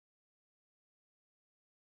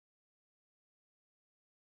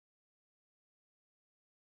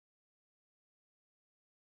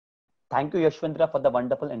Thank you, Yashwendra, for the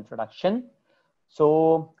wonderful introduction.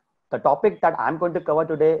 So, the topic that I'm going to cover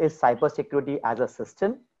today is cybersecurity as a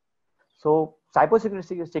system. So,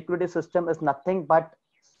 cybersecurity system is nothing but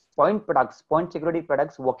point security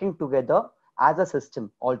products working together as a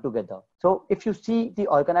system altogether. So, if you see the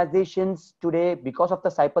organizations today, because of the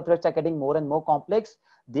cyber threats are getting more and more complex,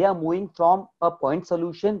 they are moving from a point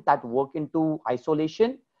solution that work into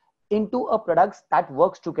isolation into a products that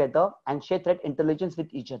works together and share threat intelligence with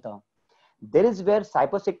each other. There is where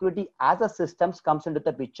cybersecurity as a systems comes into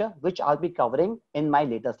the picture, which I'll be covering in my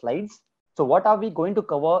later slides. So what are we going to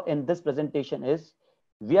cover in this presentation is,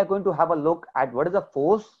 we are going to have a look at what is the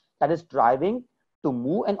force that is driving to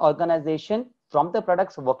move an organization from the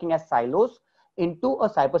products working as silos into a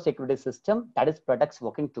cybersecurity system that is products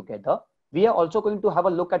working together. We are also going to have a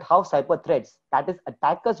look at how cyber threats, that is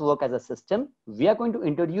attackers, work as a system. We are going to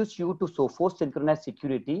introduce you to Sophos synchronized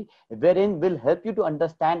security, wherein will help you to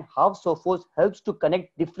understand how Sophos helps to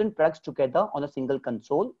connect different products together on a single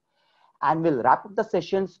console. And we'll wrap up the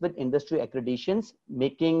sessions with industry accreditations,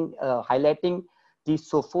 highlighting the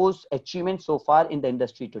Sophos achievements so far in the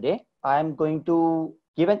industry today. I'm going to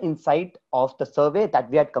give an insight of the survey that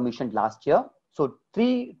we had commissioned last year. So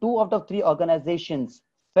two out of three organizations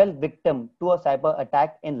fell victim to a cyber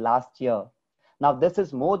attack in last year. Now, this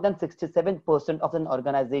is more than 67% of the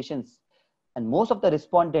organizations, and most of the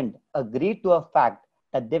respondents agreed to a fact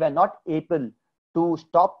that they were not able to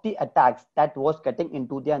stop the attacks that was getting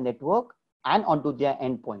into their network and onto their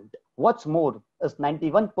endpoint. What's more is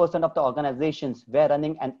 91% of the organizations were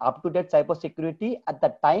running an up-to-date cybersecurity at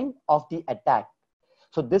the time of the attack.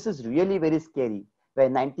 So this is really very scary, where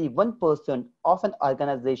 91% of an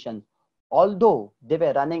organization, although they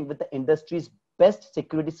were running with the industry's best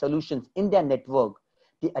security solutions in their network,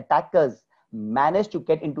 the attackers managed to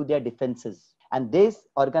get into their defenses. And these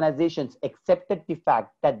organizations accepted the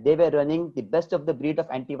fact that they were running the best of the breed of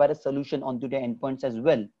antivirus solution onto their endpoints as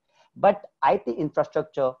well. But IT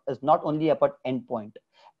infrastructure is not only about endpoint.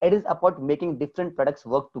 It is about making different products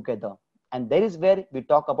work together. And there is where we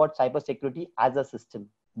talk about cybersecurity as a system.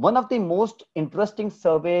 One of the most interesting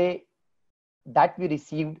survey that we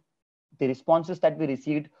received, the responses that we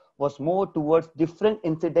received was more towards different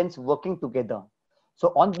incidents working together.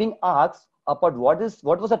 So on being asked about what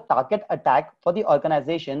was a target attack for the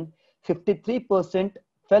organization, 53%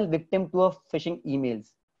 fell victim to a phishing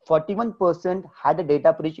emails. 41% had a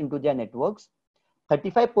data breach into their networks.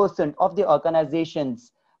 35% of the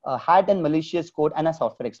organizations had a malicious code and a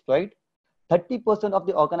software exploit. 30% of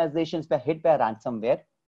the organizations were hit by ransomware.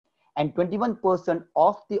 And 21%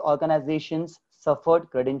 of the organizations suffered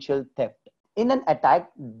credential theft. In an attack,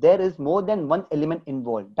 there is more than one element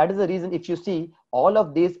involved. That is the reason, if you see, all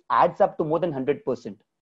of these adds up to more than 100%.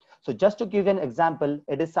 So just to give you an example,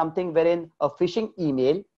 it is something wherein a phishing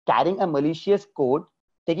email carrying a malicious code,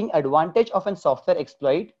 taking advantage of a software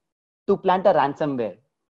exploit to plant a ransomware,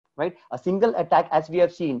 right? A single attack, as we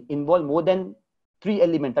have seen, involve more than 3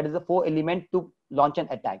 elements. That is a 4 element to launch an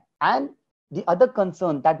attack. And the other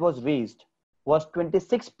concern that was raised was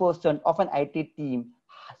 26% of an IT team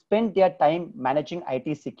spend their time managing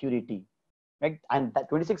IT security, right? And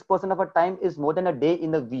that 26% of our time is more than a day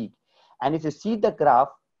in a week. And if you see the graph,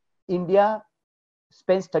 India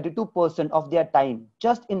spends 32% of their time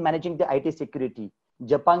just in managing the IT security,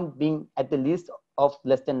 Japan being at the least of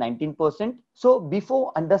less than 19%. So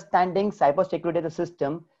before understanding cybersecurity as a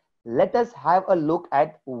system, let us have a look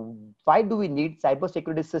at why do we need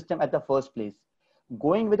cybersecurity system at the first place.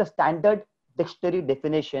 Going with a standard dictionary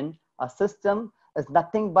definition, a system is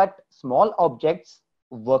nothing but small objects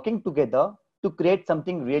working together to create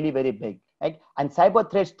something really very big, right? And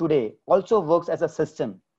cyber threats today also works as a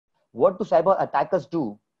system. What do cyber attackers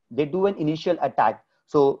do? They do an initial attack.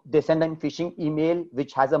 So they send a phishing email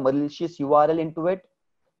which has a malicious URL into it.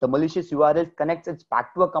 The malicious URL connects it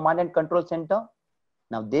back to a command and control center.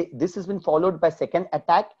 Now this has been followed by second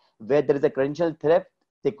attack where there is a credential theft.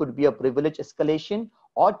 There could be a privilege escalation,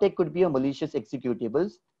 or there could be a malicious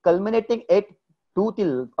executables, culminating it to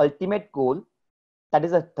the ultimate goal. That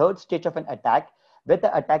is a third stage of an attack where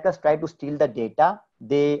the attackers try to steal the data.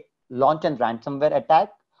 They launch a ransomware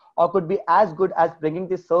attack, or could be as good as bringing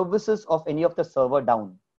the services of any of the server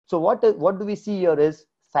down. So what do we see here is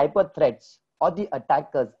cyber threats or the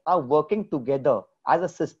attackers are working together as a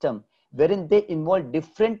system wherein they involve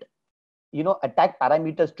different attack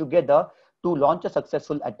parameters together to launch a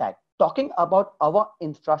successful attack. Talking about our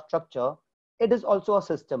infrastructure, it is also a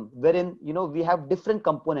system wherein we have different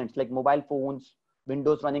components like mobile phones,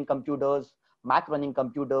 Windows running computers, Mac running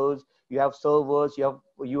computers, you have servers,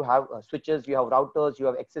 you have switches, you have routers, you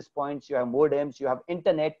have access points, you have modems, you have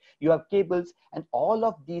internet, you have cables, and all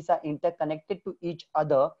of these are interconnected to each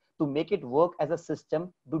other to make it work as a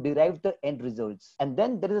system to derive the end results. And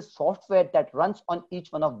then there is a software that runs on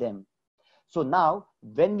each one of them. So now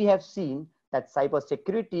when we have seen that cyber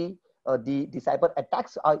security, the cyber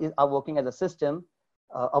attacks are working as a system,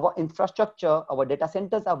 our infrastructure, our data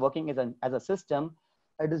centers are working as a system,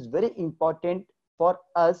 it is very important for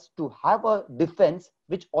us to have a defense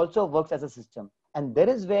which also works as a system. And there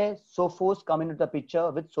is where Sophos come into the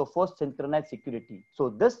picture with Sophos synchronized security. So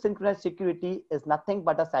this synchronized security is nothing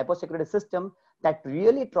but a cybersecurity system that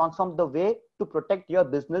really transforms the way to protect your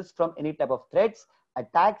business from any type of threats,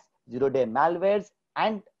 attacks, zero-day malwares,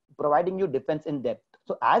 and providing you defense in depth.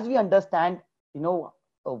 So as we understand,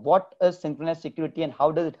 what is synchronized security and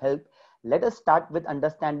how does it help, let us start with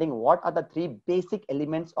understanding what are the three basic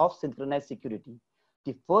elements of synchronized security.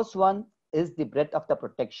 The first one is the breadth of the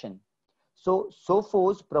protection. So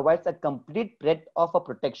Sophos provides a complete breadth of a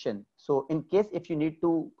protection. So in case if you need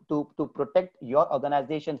to protect your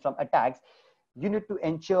organization from attacks, you need to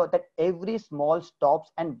ensure that every small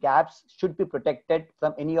stops and gaps should be protected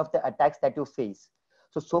from any of the attacks that you face.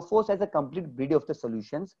 So Sophos has a complete breed of the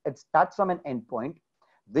solutions. It starts from an endpoint,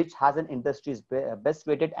 which has an industry's best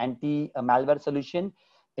rated anti-malware solution,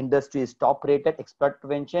 industry's top rated exploit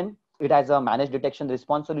prevention. It has a managed detection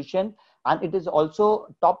response solution, and it is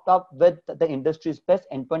also topped up with the industry's best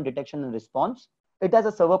endpoint detection and response. It has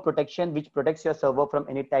a server protection, which protects your server from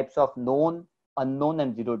any types of known, unknown,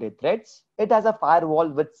 and zero-day threats. It has a firewall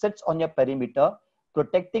which sits on your perimeter,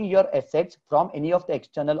 protecting your assets from any of the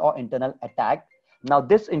external or internal attack. Now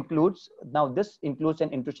this includes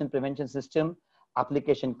an intrusion prevention system,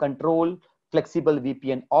 application control, flexible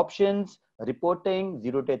VPN options, reporting,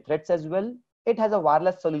 zero-day threats as well. It has a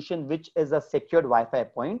wireless solution, which is a secured Wi-Fi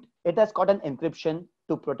point. It has got an encryption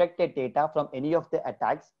to protect the data from any of the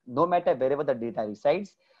attacks, no matter wherever the data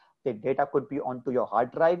resides. The data could be onto your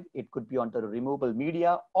hard drive, it could be onto the removable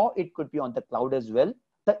media, or it could be on the cloud as well.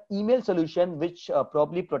 The email solution, which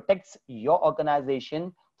probably protects your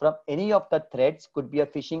organization from any of the threats, could be a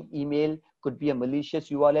phishing email, could be a malicious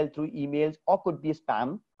URL through emails, or could be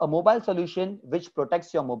spam. A mobile solution which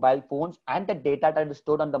protects your mobile phones and the data that is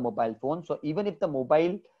stored on the mobile phone. So even if the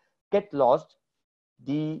mobile gets lost,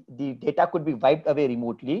 the data could be wiped away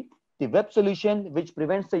remotely. The web solution which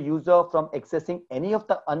prevents the user from accessing any of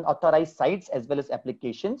the unauthorized sites as well as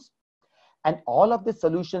applications. And all of the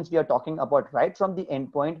solutions we are talking about, right from the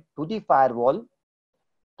endpoint to the firewall,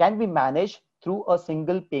 can be managed through a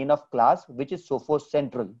single pane of glass, which is Sophos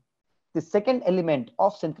Central. The second element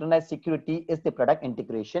of synchronized security is the product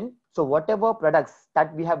integration. So whatever products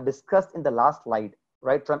that we have discussed in the last slide,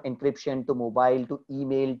 right from encryption to mobile to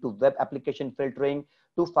email to web application filtering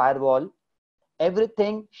to firewall,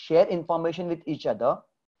 everything share information with each other,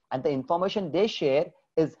 and the information they share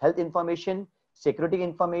is health information, security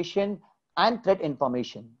information, and threat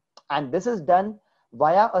information. And this is done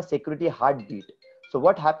via a security heartbeat. So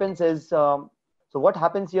what happens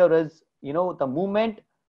here is, the moment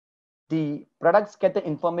the products get the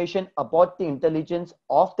information about the intelligence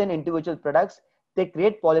of the individual products, they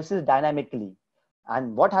create policies dynamically.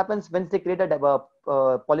 And what happens when they create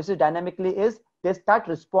a policies dynamically is they start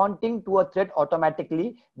responding to a threat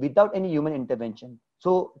automatically without any human intervention.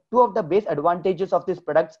 So two of the base advantages of these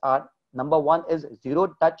products are, number one is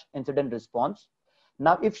zero touch incident response.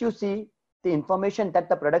 Now, if you see the information that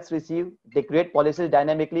the products receive, they create policies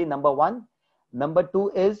dynamically, number one. Number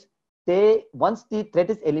two is once the threat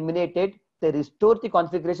is eliminated, they restore the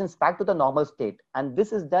configurations back to the normal state. And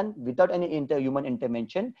this is done without any human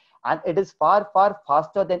intervention. And it is far, far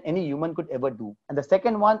faster than any human could ever do. And the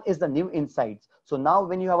second one is the new insights. So now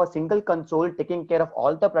when you have a single console taking care of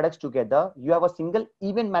all the products together, you have a single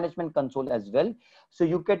event management console as well. So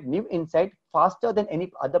you get new insight faster than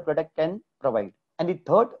any other product can provide. And the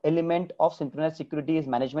third element of synchronized security is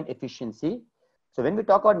management efficiency. So when we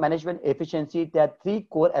talk about management efficiency, there are three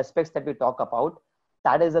core aspects that we talk about.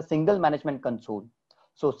 That is a single management console.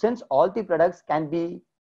 So since all the products can be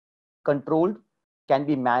controlled, can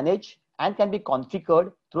be managed, and can be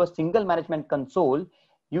configured through a single management console,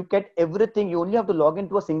 you get everything. You only have to log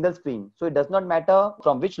into a single screen. So it does not matter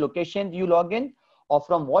from which location you log in or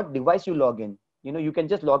from what device you log in. You can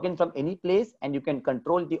just log in from any place and you can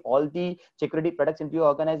control all the security products into your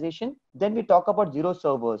organization. Then we talk about zero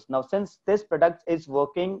servers. Now, since this product is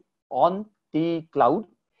working on the cloud,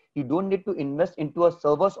 you don't need to invest into a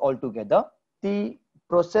servers altogether. The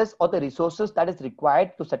process or the resources that is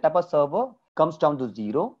required to set up a server comes down to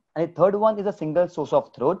zero. And the third one is a single source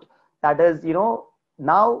of truth. That is,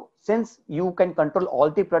 now since you can control all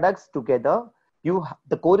the products together,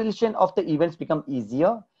 the correlation of the events become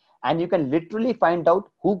easier, and you can literally find out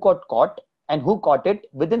who got caught and who caught it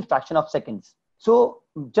within fraction of seconds. So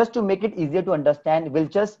just to make it easier to understand, we'll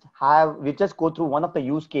just go through one of the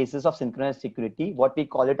use cases of synchronous security, what we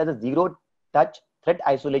call it as a zero touch threat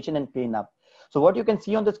isolation and cleanup. So what you can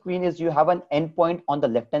see on the screen is you have an endpoint on the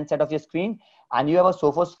left hand side of your screen, and you have a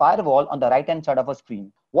Sophos firewall on the right hand side of a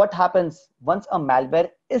screen. What happens once a malware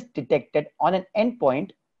is detected on an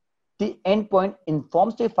endpoint? The endpoint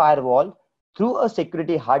informs the firewall through a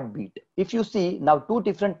security heartbeat. If you see now, two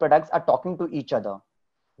different products are talking to each other.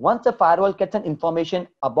 Once the firewall gets an information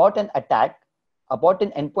about an attack, about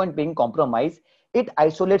an endpoint being compromised, it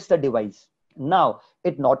isolates the device. Now,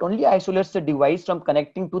 it not only isolates the device from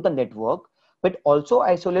connecting to the network, but also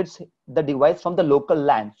isolates the device from the local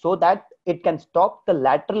LAN so that it can stop the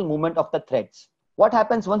lateral movement of the threats. What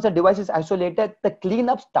happens once a device is isolated? The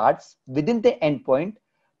cleanup starts within the endpoint.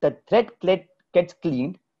 The threat gets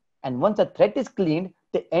cleaned. And once the threat is cleaned,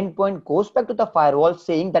 the endpoint goes back to the firewall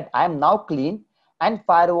saying that I am now clean, and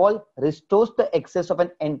firewall restores the access of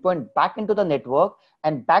an endpoint back into the network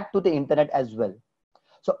and back to the internet as well.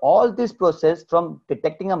 So all this process from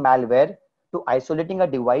detecting a malware to isolating a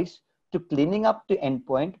device to cleaning up the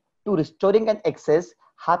endpoint to restoring an access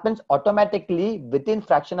happens automatically within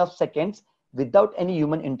fraction of seconds without any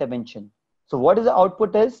human intervention. So what is the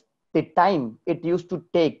output is the time it used to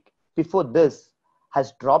take before this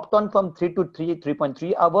has dropped on from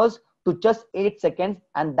 3.3 hours to just 8 seconds,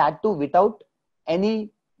 and that too without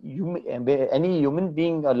any human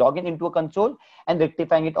being logging into a console and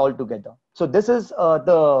rectifying it all together. So this is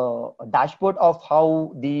the dashboard of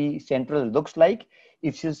how the central looks like.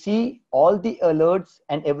 If you see, all the alerts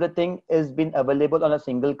and everything is been available on a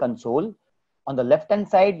single console. On the left hand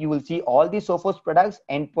side, you will see all the Sophos products: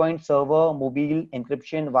 endpoint, server, mobile,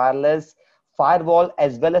 encryption, wireless, firewall,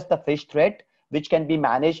 as well as the phish threat, which can be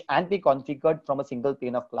managed and be configured from a single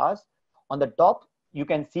pane of glass. On the top, you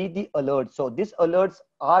can see the alerts. So these alerts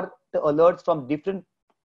are the alerts from different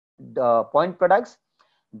point products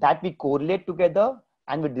that we correlate together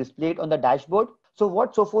and we display it on the dashboard. So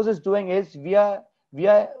what Sophos is doing is we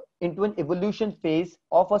are into an evolution phase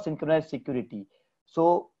of a synchronized security.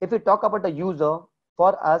 So if we talk about the user,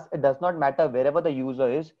 for us, it does not matter wherever the user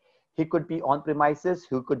is. He could be on premises,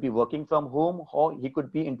 he could be working from home, or he could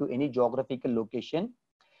be into any geographical location.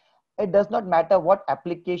 It does not matter what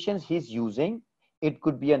applications he's using. It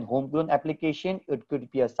could be an homegrown application, it could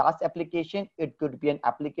be a SaaS application, it could be an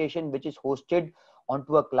application which is hosted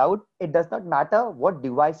onto a cloud. It does not matter what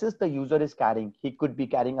devices the user is carrying. He could be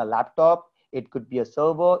carrying a laptop, it could be a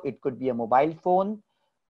server, it could be a mobile phone,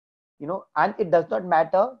 and it does not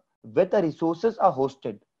matter where the resources are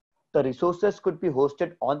hosted. The resources could be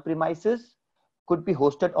hosted on premises, could be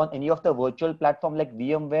hosted on any of the virtual platform like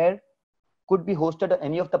VMware, could be hosted on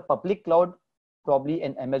any of the public cloud, probably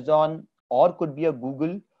an Amazon, or could be a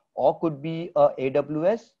Google, or could be a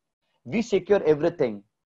AWS. We secure everything.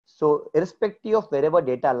 So irrespective of wherever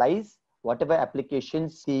data lies, whatever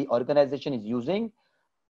applications the organization is using,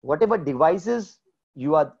 whatever devices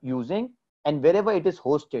you are using, and wherever it is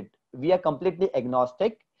hosted, we are completely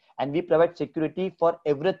agnostic, and we provide security for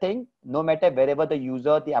everything, no matter wherever the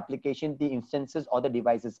user, the application, the instances, or the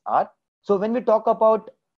devices are. So when we talk about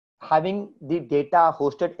having the data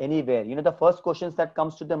hosted anywhere, the first questions that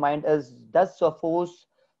comes to the mind is, does Sophos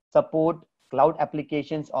support cloud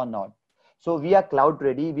applications or not? So we are cloud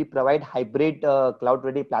ready. We provide hybrid cloud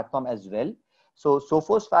ready platform as well. So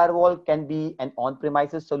Sophos firewall can be an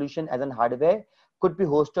on-premises solution as an hardware, could be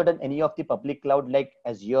hosted on any of the public cloud like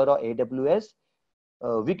Azure or AWS.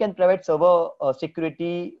 We can provide server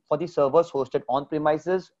security for the servers hosted on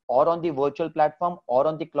premises or on the virtual platform or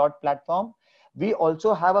on the cloud platform. We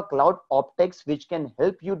also have a cloud optics which can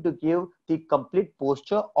help you to give the complete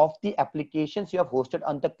posture of the applications you have hosted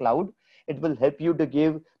on the cloud. It will help you to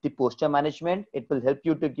give the posture management. It will help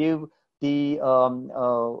you to give the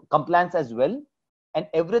compliance as well. And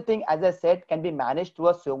everything, as I said, can be managed through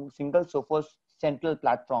a single Sophos central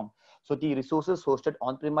platform. So the resources hosted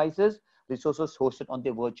on premises, resources hosted on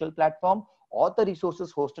the virtual platform, or the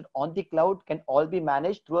resources hosted on the cloud can all be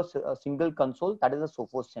managed through a single console, that is a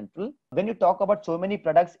Sophos Central. When you talk about so many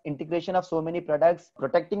products, integration of so many products,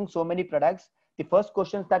 protecting so many products, the first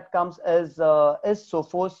question that comes is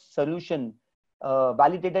Sophos solution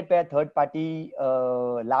validated by a third-party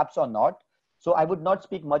labs or not? So I would not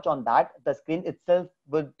speak much on that. The screen itself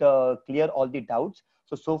would clear all the doubts.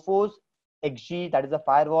 So Sophos XG, that is a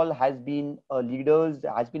firewall, has been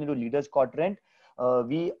into leaders quadrant.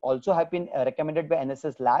 We also have been recommended by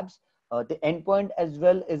NSS Labs The endpoint as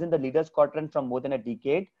well is in the leaders quadrant from more than a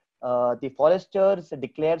decade. The Foresters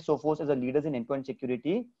declare Sophos as a leaders in endpoint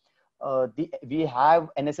security. We have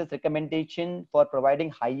NSS recommendation for providing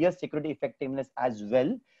higher security effectiveness as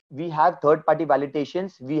well. We have third-party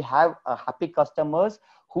validations. We have happy customers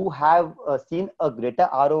who have seen a greater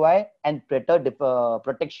ROI and better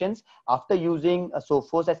protections after using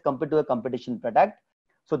Sophos as compared to a competition product.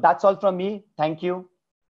 So that's all from me. Thank you.